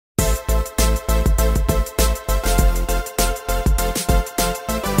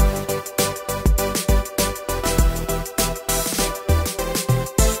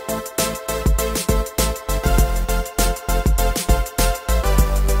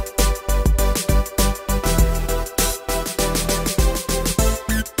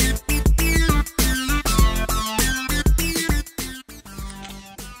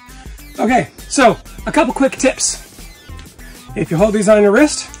So, a couple quick tips. If you hold these on your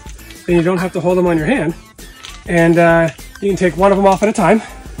wrist, then you don't have to hold them on your hand. And you can take one of them off at a time.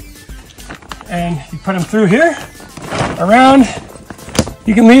 And you put them through here, around.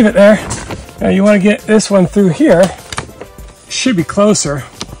 You can leave it there. Now you want to get this one through here. It should be closer.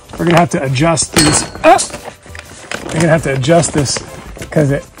 We're gonna have to adjust these up. We're gonna have to adjust this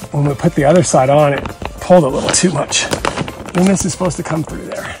because when we put the other side on, it pulled a little too much. And this is supposed to come through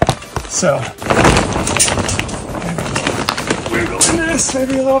there. So, wiggle in this,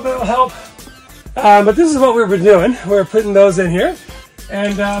 maybe a little bit will help. But this is what we've been doing. We're putting those in here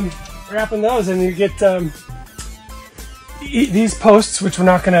and wrapping those, and you get these posts, which we're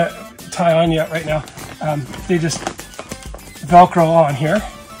not gonna tie on yet right now. They just Velcro on here.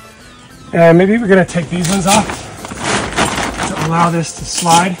 And maybe we're gonna take these ones off to allow this to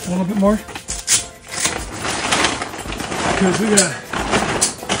slide a little bit more. Because we're gonna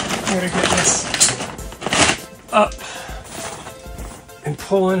get this up and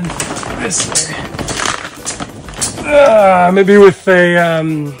pulling this way. Maybe with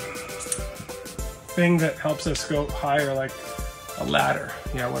a thing that helps us go higher, like a ladder.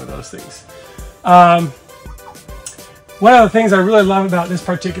 Yeah, one of those things. One of the things I really love about this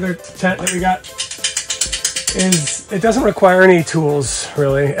particular tent that we got is it doesn't require any tools,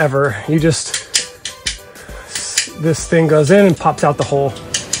 really, ever. You just, this thing goes in and pops out the hole.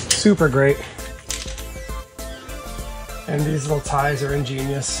 Super great. And these little ties are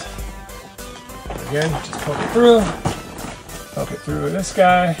ingenious. Again, just poke it through this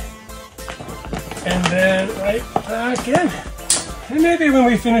guy, and then right back in. And maybe when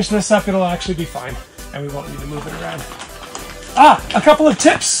we finish this up, it'll actually be fine, and we won't need to move it around. A couple of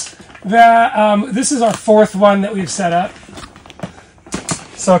tips. This is our fourth one that we've set up.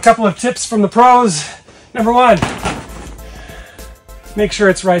 So a couple of tips from the pros. Number one, make sure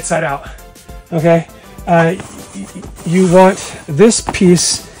it's right side out, okay? You want this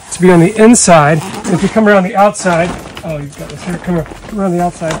piece to be on the inside, and if you come around the outside, oh, you've got this here, come around the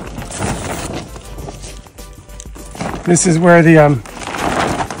outside. This is where the,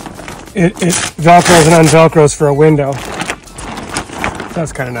 it Velcros and unvelcros for a window.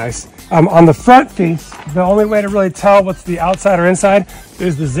 That's kind of nice. On the front piece, the only way to really tell what's the outside or inside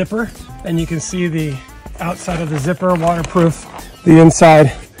is the zipper, and you can see the outside of the zipper, waterproof. The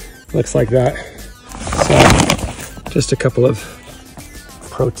inside looks like that. So, just a couple of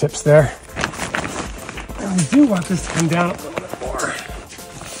pro tips there. And we do want this to come down a little bit more.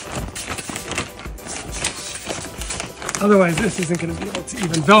 Otherwise, this isn't going to be able to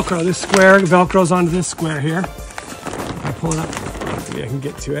even Velcro. This square Velcros onto this square here. If I pull it up, maybe I can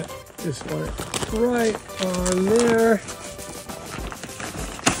get to it. Just want it right on there.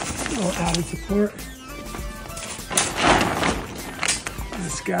 A little added support.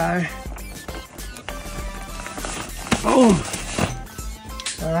 This guy. Boom.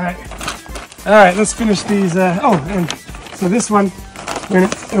 All right, let's finish these. And so this one,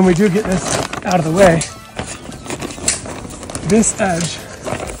 when we do get this out of the way, this edge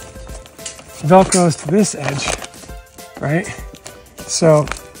Velcros to this edge, right? So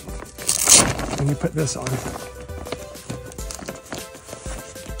when you put this on,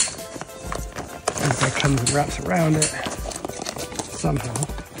 as that comes and wraps around it somehow,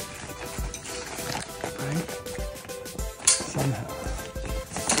 right? Somehow.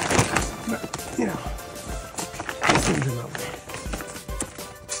 But, you know, things are lovely.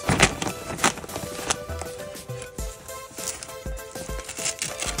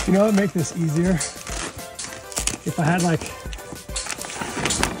 You know what would make this easier? If I had like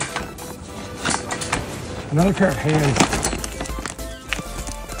another pair of hands.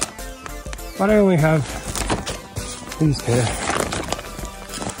 Why do I only have these pair?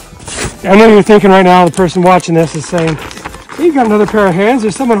 I know you're thinking right now, the person watching this is saying, hey, you've got another pair of hands,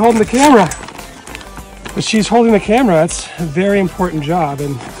 there's someone holding the camera. But she's holding the camera, it's a very important job,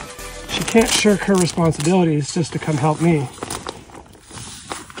 and she can't shirk her responsibilities just to come help me.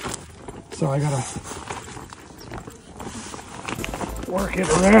 So I gotta work it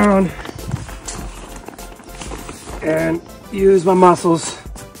around and use my muscles.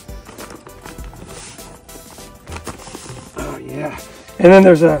 Oh yeah. And then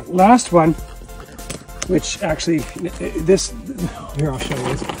there's a last one, which actually, this, here I'll show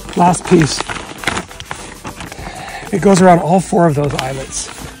you this. Last piece. It goes around all four of those eyelets.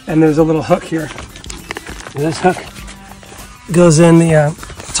 And there's a little hook here. And this hook goes in the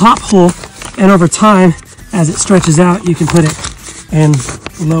top hole. And over time, as it stretches out, you can put it in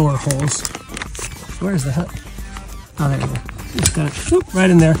lower holes. Where's the hook? Oh, there you go. Just got it whoop, right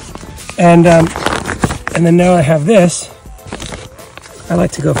in there. And then now I have this I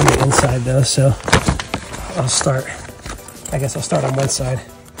like to go from the inside though, so I'll start, I guess I'll start on one side.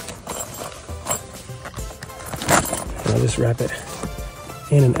 And I'll just wrap it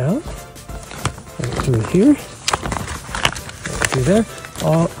in and out. Right through here. Right through there.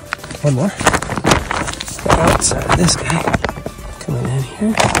 All, one more. The outside of this guy. Coming in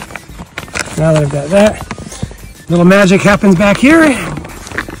here. Now that I've got that, little magic happens back here.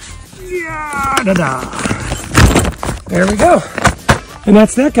 Yeah, da-da. There we go. And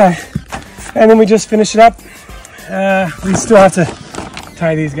that's that guy. And then we just finish it up. We still have to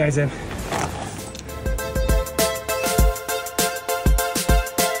tie these guys in.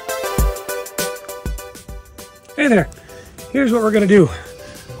 Hey there. Here's what we're gonna do.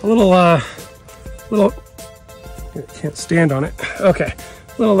 A little, can't stand on it. Okay,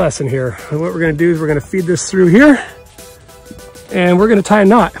 little lesson here. And what we're gonna do is we're gonna feed this through here, and we're gonna tie a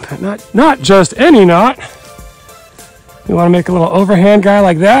knot, but not just any knot. We wanna make a little overhand guy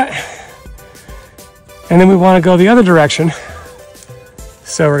like that, and then we wanna go the other direction.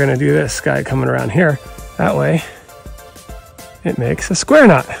 So we're gonna do this guy coming around here. That way, it makes a square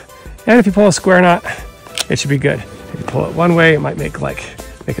knot. And if you pull a square knot, it should be good. If you pull it one way, it might make it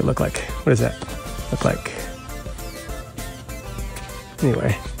look like, what does that look like?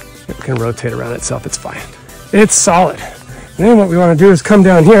 Anyway, it can rotate around itself, it's fine. It's solid. And then what we want to do is come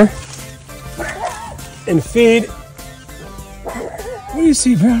down here and feed. What do you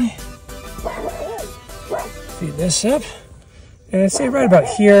see, Brownie? Feed this up. And I'd say right about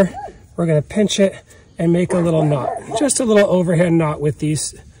here, we're going to pinch it and make a little knot. Just a little overhand knot with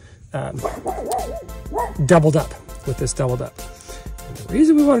these doubled up, with this doubled up. And the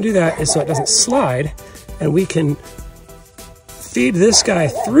reason we want to do that is so it doesn't slide, and we can feed this guy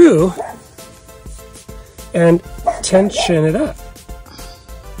through and tension it up.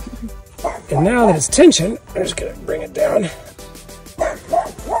 And now that it's tensioned, I'm just gonna bring it down.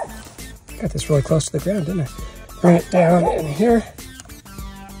 Got this really close to the ground, didn't I? Bring it down in here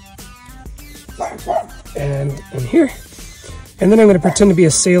and in here. And then I'm gonna pretend to be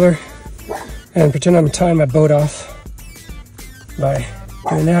a sailor and pretend I'm tying my boat off by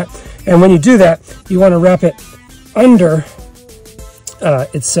doing that. And when you do that, you want to wrap it under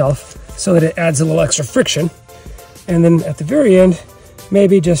itself so that it adds a little extra friction. And then at the very end,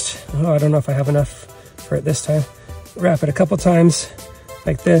 maybe just, oh, I don't know if I have enough for it this time. Wrap it a couple times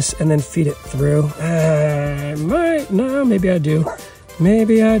like this and then feed it through. I might, no, maybe I do.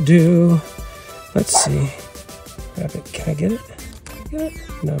 Maybe I do. Let's see. Wrap it, can I get it? Can I get it?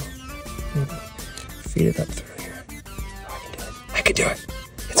 No. Maybe. Feed it up through here. Oh, I can do it. I can do it.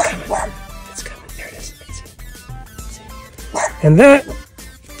 It's coming. It's coming. There it is. Let's see. Let's see. And that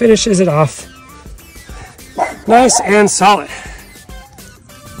finishes it off. Nice and solid.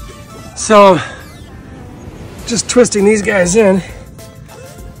 So, just twisting these guys in.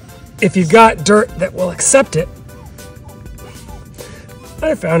 If you've got dirt that will accept it,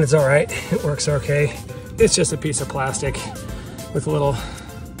 I found it's all right. It works okay. It's just a piece of plastic with a little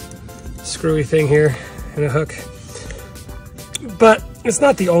screwy thing here and a hook. But it's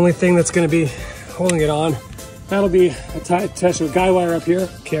not the only thing that's going to be holding it on. That'll be attached to a guy wire up here,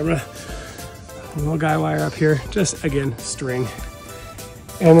 camera, a little guy wire up here, just again, string.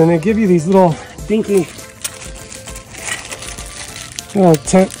 And then they give you these little dinky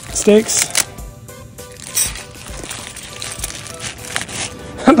tent stakes.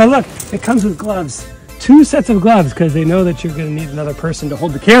 But look, it comes with gloves. 2 sets of gloves because they know that you're going to need another person to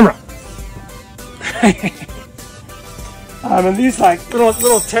hold the camera. And these like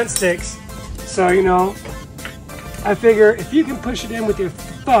little tent stakes. So, you know, I figure if you can push it in with your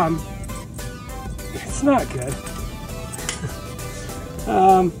thumb, it's not good.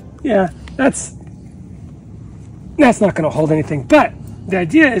 Yeah, that's not going to hold anything. But the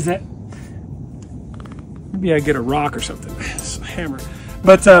idea is that maybe I get a rock or something, a hammer.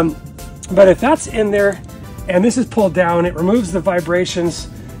 But if that's in there and this is pulled down, it removes the vibrations.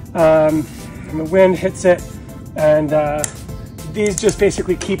 And the wind hits it, and these just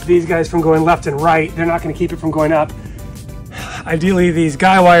basically keep these guys from going left and right. They're not going to keep it from going up. Ideally, these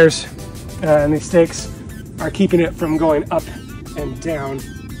guy wires and these stakes are keeping it from going up and down.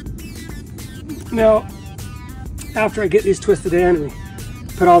 Now, after I get these twisted in and we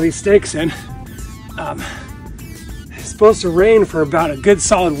put all these stakes in, it's supposed to rain for about a good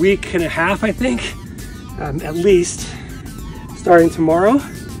solid week and a half, I think, at least, starting tomorrow.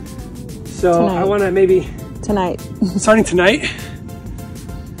 So tonight. I want to maybe... Tonight. Starting tonight.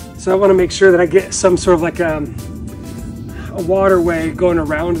 So I want to make sure that I get some sort of like a waterway going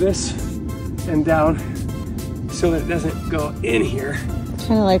around this and down so that it doesn't go in here.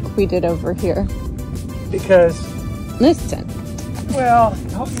 Kind of like we did over here. Because... This tent. Well,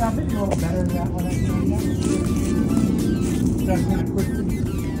 yeah, maybe a little better than that one. That's kind of quick.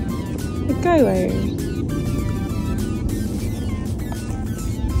 The guy wires.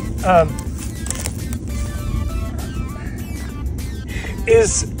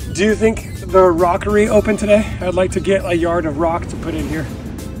 Do you think the rockery open today? I'd like to get a yard of rock to put in here.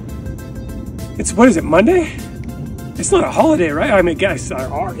 What is it, Monday? It's not a holiday, right? I mean, guess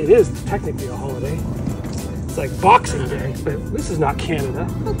it is technically a holiday. It's like Boxing Day, but this is not Canada.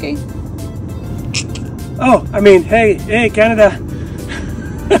 Okay. Oh, I mean, hey, Canada.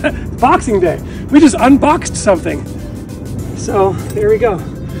 Boxing Day. We just unboxed something. So, there we go.